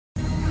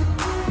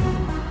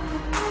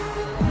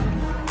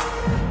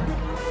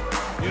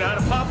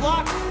out a pop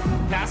lock?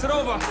 Pass it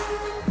over.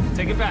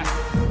 Take it back.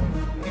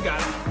 You got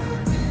it.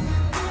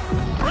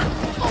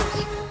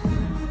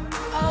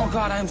 Oh,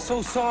 God, I'm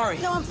so sorry.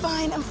 No, I'm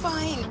fine. I'm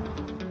fine.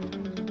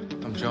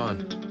 I'm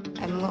John.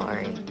 I'm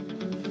Lori.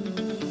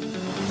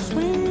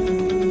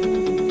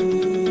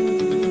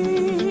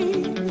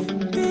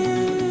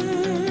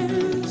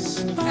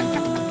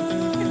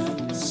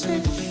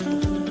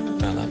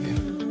 I love you.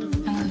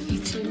 I love you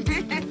too.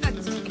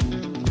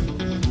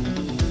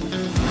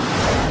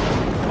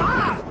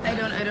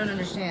 I don't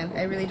understand.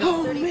 I really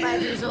don't.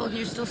 35 years old and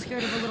you're still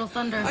scared of a little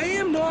thunder. I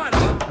am not.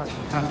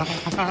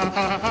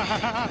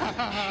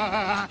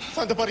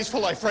 Thunder buddies for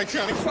life, right,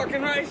 Johnny?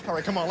 Fucking right. All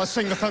right, come on, let's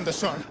sing the thunder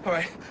song. All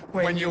right.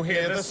 When you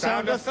hear the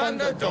sound of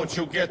thunder, don't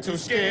you get too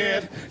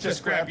scared.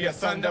 Just grab your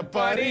thunder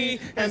buddy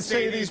and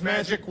say these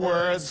magic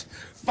words.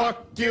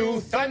 Fuck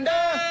you, thunder,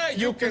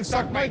 you can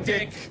suck my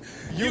dick.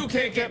 You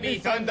can't get me,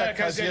 thunder,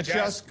 cause you're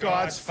just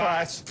God's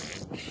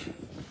farts.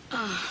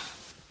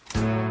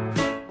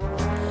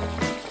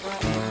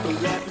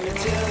 Let me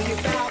tell you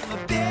about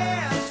my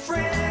best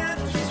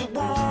friend. He's a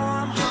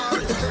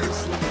warm-hearted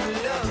person who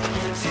loves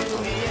me till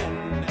the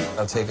end.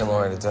 I'm taking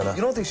Lori to dinner.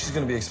 You don't think she's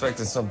gonna be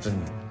expecting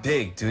something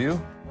big, do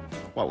you?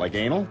 What, like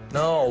anal?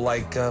 No,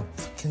 like a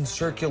fucking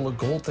circular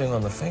gold thing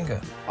on the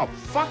finger. Oh,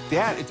 fuck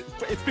that.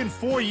 It's been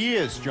 4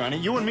 years, Johnny.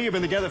 You and me have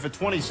been together for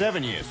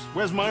 27 years.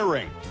 Where's my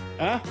ring?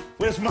 Huh?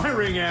 Where's my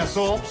ring,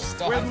 asshole?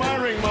 Stop. Where's my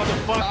ring,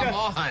 motherfucker? Come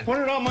on. Put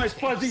it on my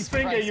fuzzy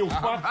finger, you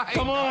fuck. Right,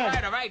 Come on.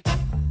 all right.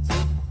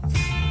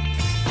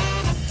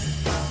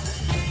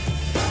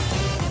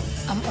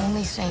 I'm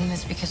only saying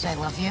this because I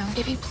love you.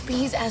 Baby,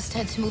 please ask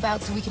Ted to move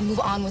out so we can move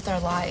on with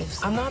our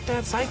lives. I'm not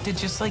that psyched to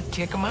just, like,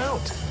 kick him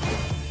out.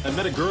 I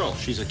met a girl.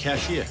 She's a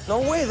cashier. No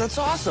way, that's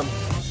awesome.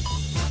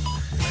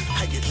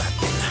 How you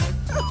like me now?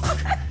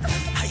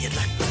 How you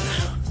like me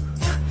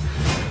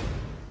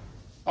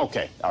now?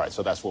 Okay, all right,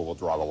 so that's where we'll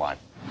draw the line.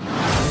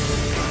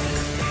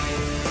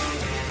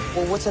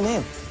 Well, what's her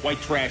name?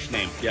 White trash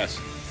name, yes.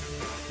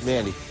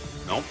 Mandy.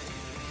 Nope.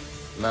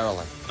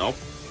 Marilyn. Nope.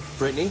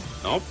 Brittany.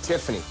 Nope.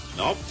 Tiffany.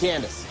 Nope.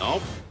 Candace.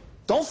 Nope.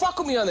 Don't fuck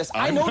with me on this.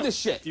 I know this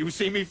shit. You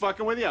see me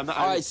fucking with you? I'm not.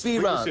 All right,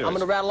 speed round. I'm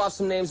gonna rattle off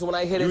some names, and when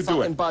I hit You it, do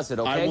fucking it. buzz it,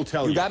 okay? I will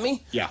tell you. You got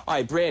me? Yeah. All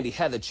right, Brandy,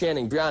 Heather,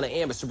 Channing, Brianna,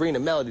 Amber, Sabrina,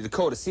 Melody,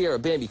 Dakota, Sierra,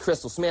 Bambi,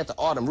 Crystal, Samantha,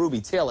 Autumn,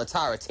 Ruby, Taylor,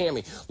 Tara,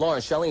 Tammy,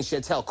 Lauren, Charlene,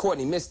 Chantel,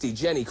 Courtney, Misty,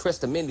 Jenny,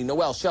 Krista, Mindy,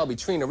 Noelle, Shelby,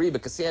 Trina, Reba,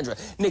 Cassandra,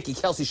 Nikki,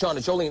 Kelsey, Shauna,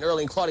 Jolene,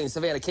 Erling, Claudine,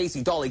 Savannah,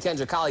 Casey, Dolly,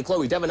 Kendra, Kylie,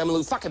 Chloe, Devin,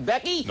 Emily, fucking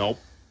Becky? Nope.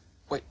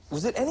 Wait,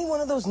 was it any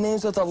one of those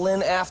names with a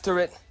Lynn after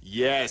it?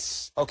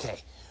 Yes. Okay.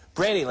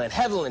 Brandy Lynn,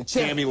 Heather Lynn,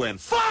 Chan. Tammy Lynn.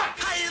 Fuck!